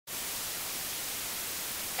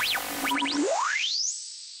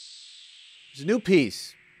There's a new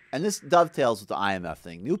piece, and this dovetails with the IMF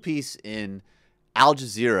thing. New piece in Al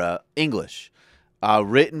Jazeera, English,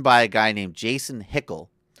 written by a guy named Jason Hickel,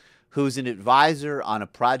 who's an advisor on a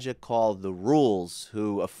project called The Rules,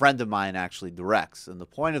 who a friend of mine actually directs. And the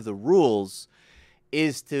point of The Rules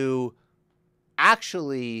is to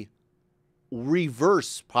actually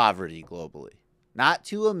reverse poverty globally, not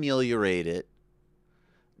to ameliorate it,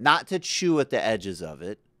 not to chew at the edges of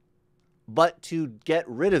it, but to get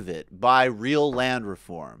rid of it by real land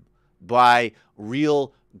reform, by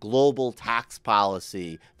real global tax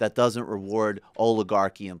policy that doesn't reward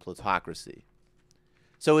oligarchy and plutocracy.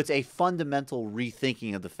 So it's a fundamental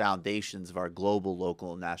rethinking of the foundations of our global,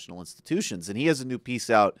 local, and national institutions. And he has a new piece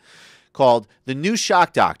out called The New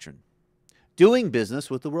Shock Doctrine, Doing Business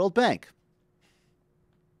with the World Bank.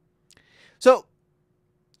 So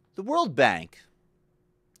the World Bank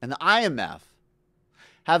and the IMF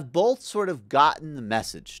have both sort of gotten the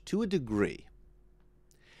message to a degree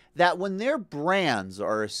that when their brands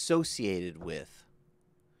are associated with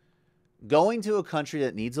going to a country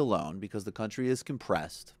that needs a loan because the country is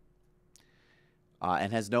compressed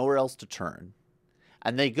and has nowhere else to turn,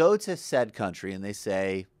 and they go to said country and they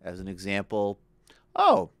say, as an example,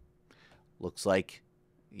 oh, looks like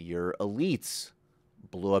your elites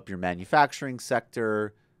blew up your manufacturing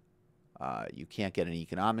sector, you can't get any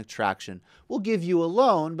economic traction. We'll give you a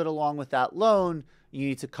loan, but along with that loan, you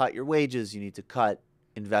need to cut your wages, you need to cut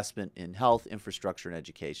investment in health, infrastructure, and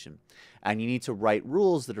education. And you need to write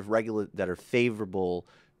rules that are favorable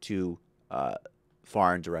to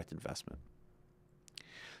foreign direct investment.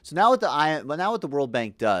 So now what the World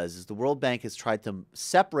Bank does is the World Bank has tried to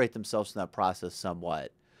separate themselves from that process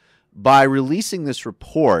somewhat by releasing this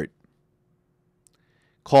report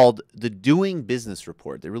called the Doing Business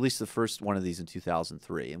Report. They released the first one of these in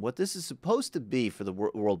 2003. And what this is supposed to be for the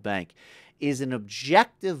World Bank is an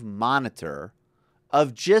objective monitor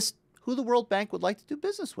of just who the World Bank would like to do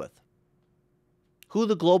business with, who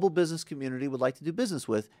the global business community would like to do business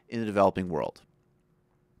with in the developing world.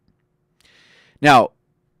 Now,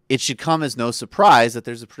 it should come as no surprise that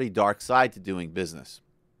there's a pretty dark side to doing business.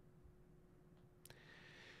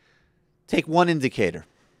 Take one indicator.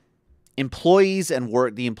 The employees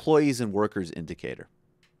and workers indicator.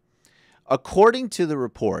 According to the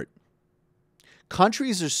report,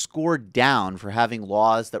 countries are scored down for having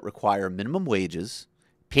laws that require minimum wages,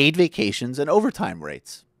 paid vacations, and overtime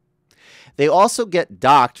rates. They also get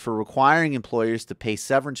docked for requiring employers to pay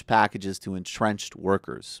severance packages to entrenched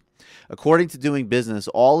workers. According to Doing Business,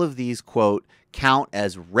 all of these, quote, count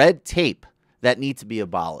as red tape that need to be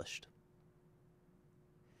abolished.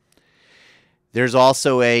 There's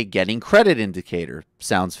also a getting credit indicator.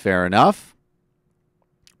 Sounds fair enough,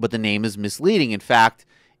 but the name is misleading. In fact,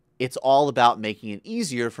 it's all about making it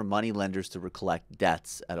easier for money lenders to recollect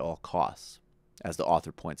debts at all costs, as the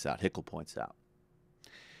author points out, Hickel points out.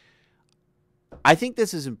 I think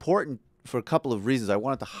this is important for a couple of reasons. I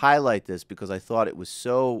wanted to highlight this because I thought it was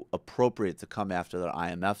so appropriate to come after the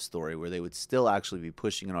IMF story, where they would still actually be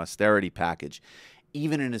pushing an austerity package,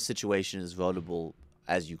 even in a situation as vulnerable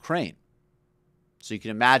as Ukraine. So you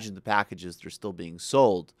can imagine the packages that are still being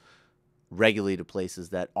sold regularly to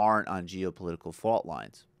places that aren't on geopolitical fault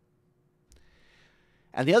lines.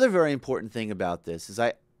 And the other very important thing about this is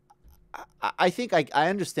I think I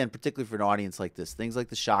understand, particularly for an audience like this, things like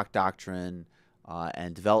the shock doctrine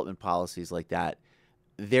and development policies like that.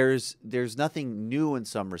 There's nothing new in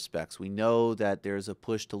some respects. We know that there's a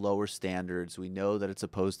push to lower standards. We know that it's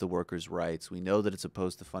opposed to workers' rights. We know that it's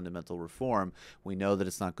opposed to fundamental reform. We know that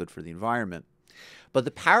it's not good for the environment. But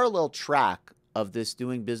the parallel track of this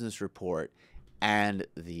Doing Business report and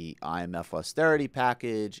the IMF austerity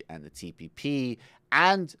package and the TPP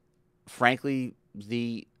and, frankly,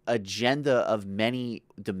 the agenda of many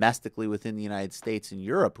domestically within the United States and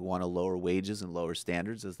Europe who want to lower wages and lower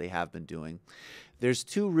standards, as they have been doing, there's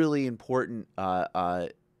two really important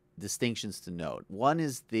distinctions to note. One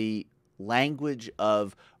is the language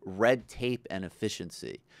of red tape and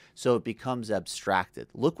efficiency. So it becomes abstracted.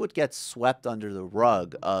 Look what gets swept under the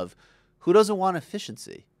rug of who doesn't want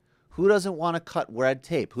efficiency? Who doesn't want to cut red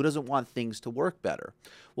tape? Who doesn't want things to work better?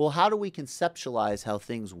 Well, how do we conceptualize how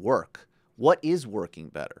things work? What is working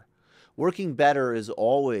better? Working better is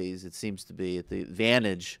always, it seems to be, at the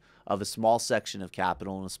advantage of a small section of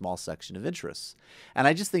capital and a small section of interests. And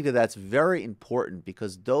I just think that that's very important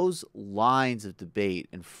because those lines of debate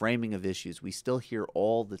and framing of issues we still hear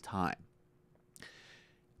all the time.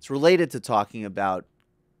 It's related to talking about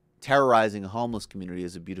terrorizing a homeless community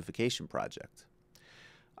as a beautification project.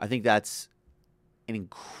 I think that's an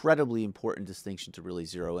incredibly important distinction to really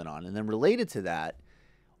zero in on. And then related to that,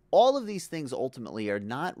 all of these things ultimately are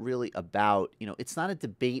not really about, it's not a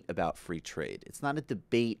debate about free trade. It's not a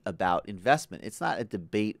debate about investment. It's not a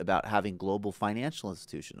debate about having global financial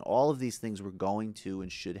institution. All of these things we're going to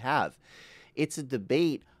and should have. It's a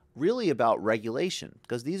debate really about regulation,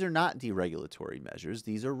 because these are not deregulatory measures.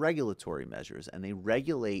 These are regulatory measures, and they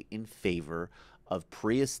regulate in favor of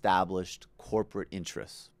pre-established corporate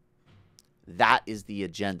interests. That is the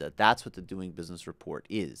agenda. That's what the Doing Business Report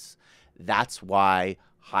is. That's why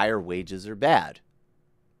higher wages are bad.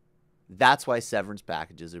 That's why severance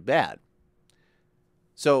packages are bad.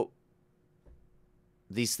 So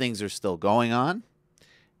these things are still going on,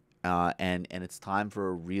 and it's time for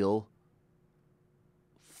a real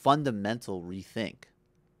fundamental rethink.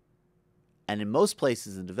 And in most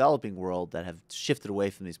places in the developing world that have shifted away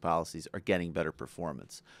from these policies are getting better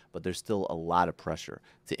performance, but there's still a lot of pressure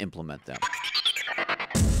to implement them.